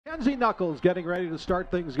Kenzie Knuckles getting ready to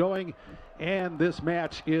start things going, and this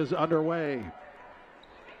match is underway.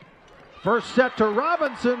 First set to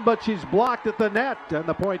Robinson, but she's blocked at the net, and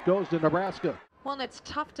the point goes to Nebraska. Well, and it's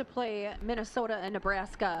tough to play Minnesota and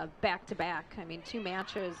Nebraska back-to-back. I mean, 2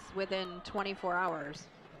 matches within 24 hours.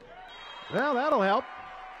 Well, that'll help.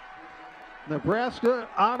 Nebraska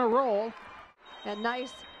on a roll. A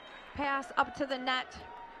nice pass up to the net.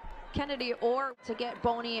 Kennedy or to get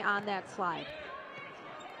Boney on that slide.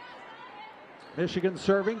 Michigan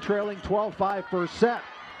serving, trailing 12-5 first set.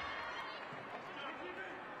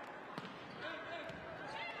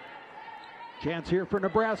 Chance here for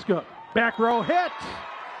Nebraska. Back row hit.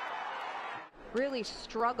 Really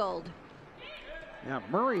struggled. Yeah,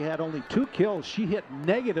 Murray had only 2 kills. She hit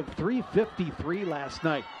negative .353 last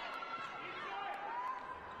night.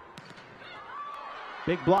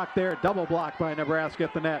 Big block there, double block by Nebraska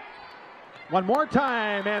at the net. One more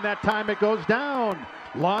time, and that time it goes down.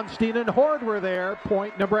 Lonstein and Horde were there,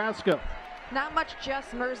 point Nebraska. Not much Jess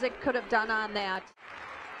Merzick could have done on that.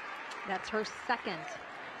 That's her second.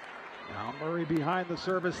 Now Murray behind the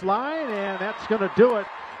service line, and that's going to do it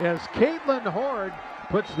as Caitlin Horde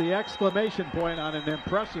puts the exclamation point on an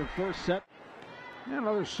impressive first set. And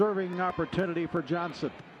another serving opportunity for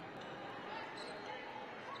Johnson.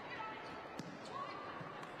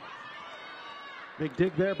 Big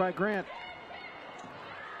dig there by Grant.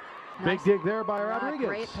 Nice. Big dig there by Rodriguez.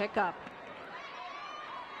 Great pickup.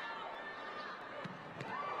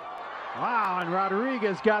 Wow, and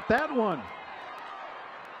Rodriguez got that one.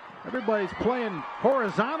 Everybody's playing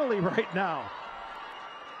horizontally right now.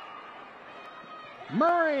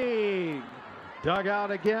 Murray dug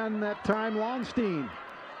out again, that time Lonstein.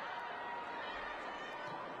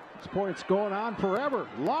 This point's going on forever.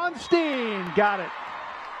 Lonstein got it.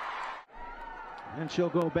 And she'll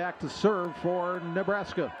go back to serve for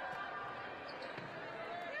Nebraska.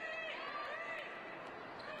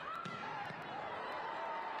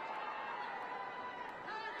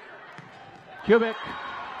 Kubik.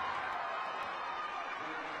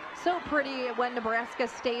 So pretty when Nebraska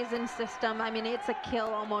stays in system. I mean, it's a kill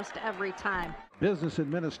almost every time. Business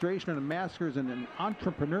administration and a master's in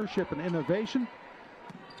entrepreneurship and innovation.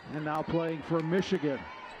 And now playing for Michigan.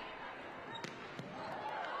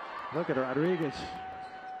 Look at Rodriguez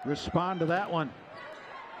respond to that one.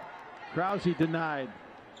 Krause denied.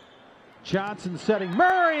 Johnson setting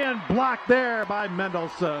Murray, and blocked there by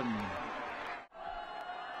Mendelson.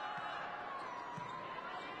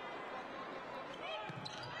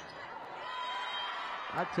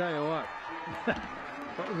 I tell you what,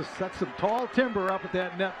 that's some tall timber up at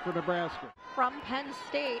that net for Nebraska. From Penn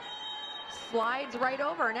State, slides right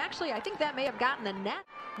over, and actually I think that may have gotten the net.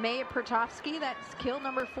 May Pertovsky, that's kill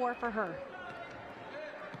number 4 for her.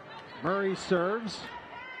 Murray serves.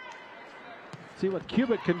 See what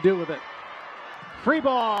Kubik can do with it. Free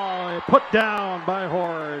ball, put down by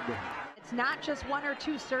Horde. It's not just 1 or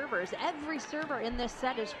 2 servers. Every server in this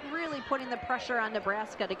set is really putting the pressure on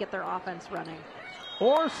Nebraska to get their offense running.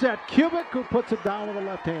 Or set Kubik, who puts it down with the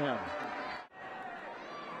left hand.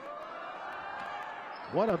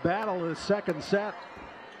 What a battle is second set.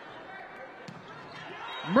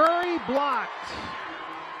 Murray blocked.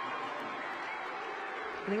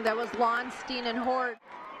 I think that was Lonstein and Horde.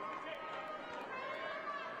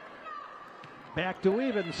 Back to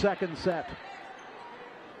even second set.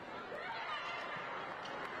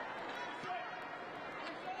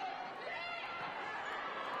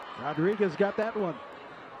 Rodriguez got that one.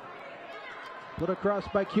 Put across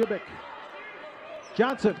by Kubik.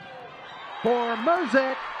 Johnson for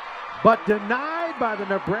Merzick, but denied by the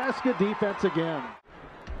Nebraska defense again.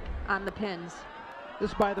 On the pins.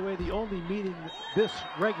 This, by the way, the only meeting this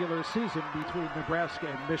regular season between Nebraska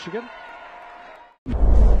and Michigan.